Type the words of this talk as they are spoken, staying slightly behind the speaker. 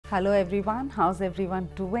Hello everyone, how's everyone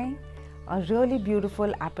doing? A really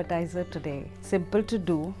beautiful appetizer today. Simple to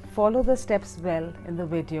do, follow the steps well in the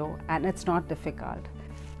video and it's not difficult.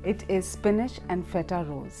 It is spinach and feta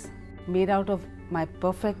rose, made out of my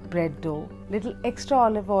perfect bread dough. Little extra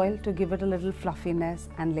olive oil to give it a little fluffiness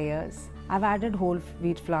and layers. I've added whole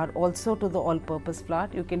wheat flour also to the all-purpose flour.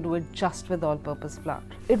 You can do it just with all-purpose flour.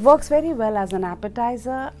 It works very well as an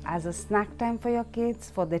appetizer, as a snack time for your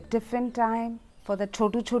kids, for their tiffin time, for the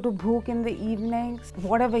chotu bhook in the evenings,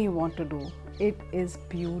 whatever you want to do. It is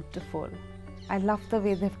beautiful. I love the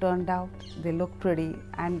way they've turned out. They look pretty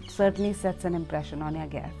and certainly sets an impression on your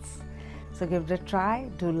guests. So give it a try,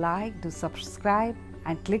 do like, do subscribe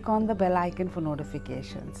and click on the bell icon for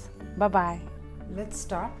notifications. Bye-bye. Let's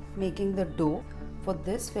start making the dough. For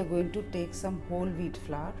this we're going to take some whole wheat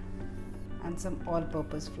flour and some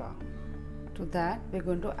all-purpose flour. To that we're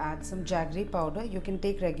going to add some jaggery powder. You can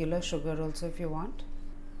take regular sugar also if you want.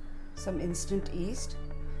 Some instant yeast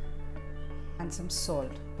and some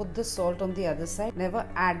salt. Put the salt on the other side. Never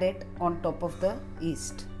add it on top of the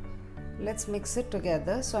yeast. Let's mix it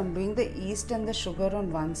together. So I'm doing the yeast and the sugar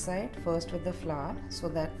on one side first with the flour so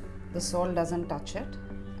that the salt doesn't touch it,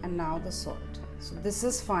 and now the salt. So this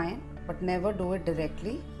is fine, but never do it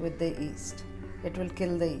directly with the yeast. It will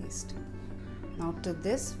kill the yeast. Now to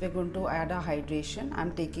this we're going to add a hydration.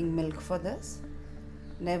 I'm taking milk for this.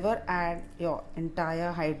 Never add your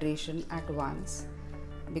entire hydration at once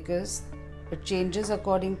because it changes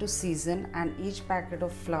according to season and each packet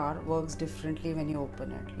of flour works differently when you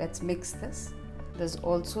open it. Let's mix this. There's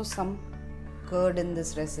also some curd in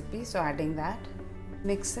this recipe, so adding that.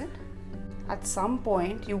 Mix it. At some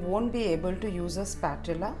point you won't be able to use a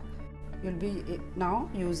spatula. You'll be now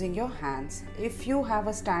using your hands. If you have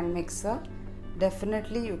a stand mixer,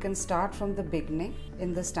 definitely you can start from the beginning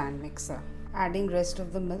in the stand mixer. Adding rest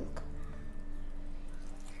of the milk.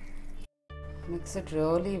 Mix it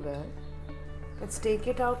really well. Let's take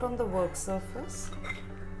it out on the work surface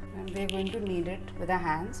and we're going to knead it with our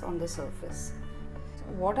hands on the surface. So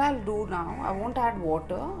what I'll do now, I won't add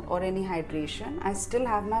water or any hydration. I still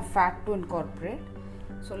have my fat to incorporate.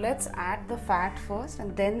 So let's add the fat first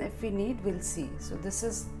and then if we need, we'll see. So this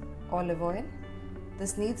is olive oil.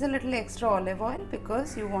 This needs a little extra olive oil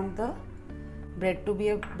because you want the bread to be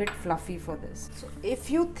a bit fluffy for this. So if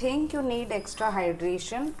you think you need extra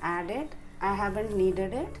hydration, add it. I haven't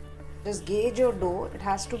needed it. Just gauge your dough. It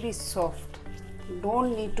has to be soft. You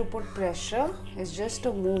don't need to put pressure. It's just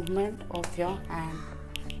a movement of your hand.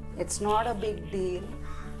 It's not a big deal.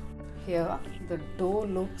 Here the dough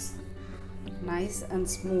looks nice and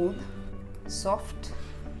smooth, soft.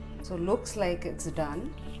 So looks like it's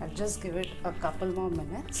done. I'll just give it a couple more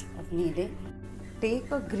minutes of kneading.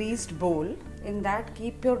 Take a greased bowl. In that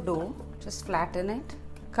keep your dough. Just flatten it.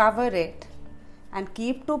 Cover it and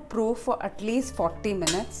keep to proof for at least 40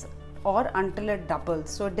 minutes or until it doubles.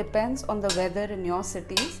 So it depends on the weather in your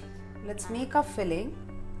cities. Let's make a filling.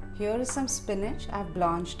 Here is some spinach. I've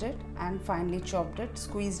blanched it and finely chopped it.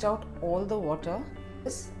 Squeezed out all the water.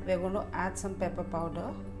 This we're going to add some pepper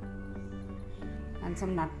powder and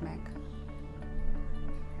some nutmeg.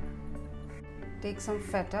 Take some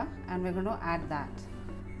feta and we're going to add that.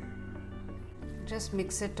 Just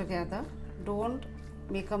mix it together. Don't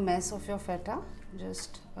make a mess of your feta.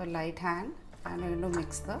 Just a light hand and we're going to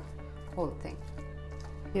mix the whole thing.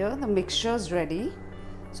 Here the mixture is ready.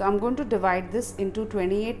 So I'm going to divide this into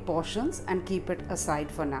 28 portions and keep it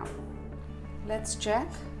aside for now. Let's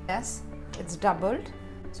check. Yes, it's doubled.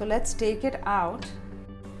 So let's take it out.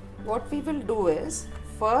 What we will do is,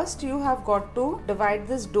 first you have got to divide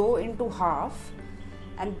this dough into half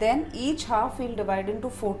and then each half we'll divide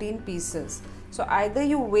into 14 pieces. So either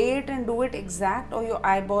you weigh it and do it exact or you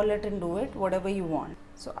eyeball it and do it, whatever you want.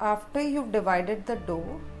 So after you've divided the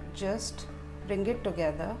dough, just bring it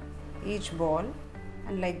together, each ball,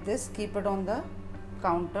 and like this keep it on the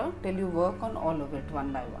counter till you work on all of it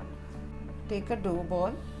one by one. Take a dough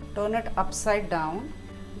ball, turn it upside down,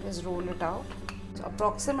 just roll it out. So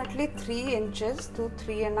approximately 3 inches to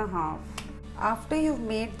 3.5. After you've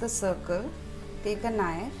made the circle, take a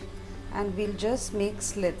knife and we'll just make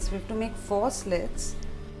slits. We have to make 4 slits.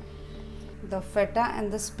 The feta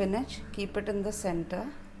and the spinach, keep it in the center.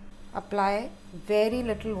 Apply very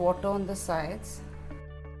little water on the sides.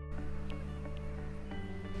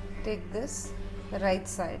 Take this, the right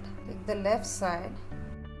side. Take the left side.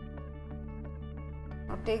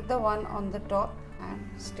 Now take the one on the top and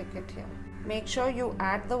stick it here. Make sure you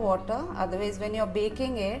add the water, otherwise when you're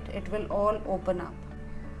baking it, it will all open up.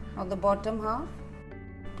 Now the bottom half,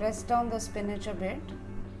 press down the spinach a bit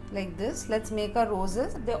like this. Let's make our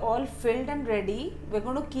roses. They're all filled and ready. We're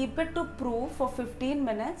going to keep it to proof for 15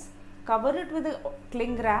 minutes. Cover it with a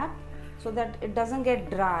cling wrap so that it doesn't get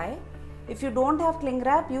dry. If you don't have cling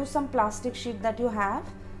wrap, use some plastic sheet that you have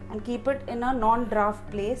and keep it in a non-draft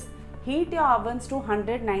place. Heat your ovens to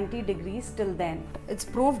 190 degrees till then. It's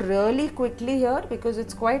proofed really quickly here because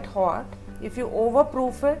it's quite hot. If you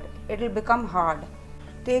overproof it, it'll become hard.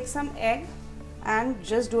 Take some egg and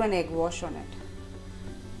just do an egg wash on it.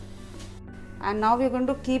 And now we're going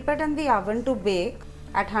to keep it in the oven to bake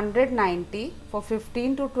at 190 for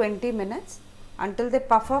 15 to 20 minutes until they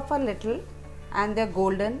puff up a little and they're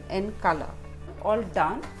golden in color. All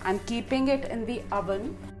done. I'm keeping it in the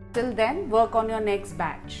oven. Till then, work on your next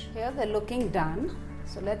batch. Here they're looking done.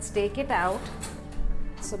 So let's take it out.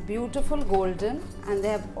 It's a beautiful golden and they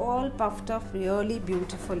have all puffed up really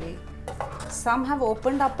beautifully. Some have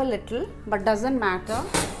opened up a little, but doesn't matter.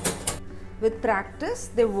 With practice,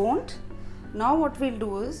 they won't. Now what we'll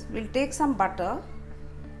do is, we'll take some butter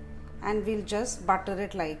and we'll just butter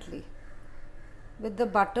it lightly. With the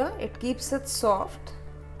butter, it keeps it soft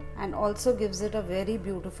and also gives it a very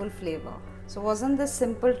beautiful flavor. So wasn't this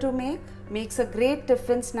simple to make? Makes a great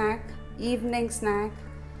tiffin snack, evening snack,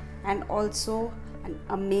 and also an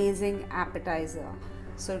amazing appetizer.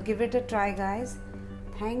 So give it a try, guys.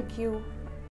 Thank you.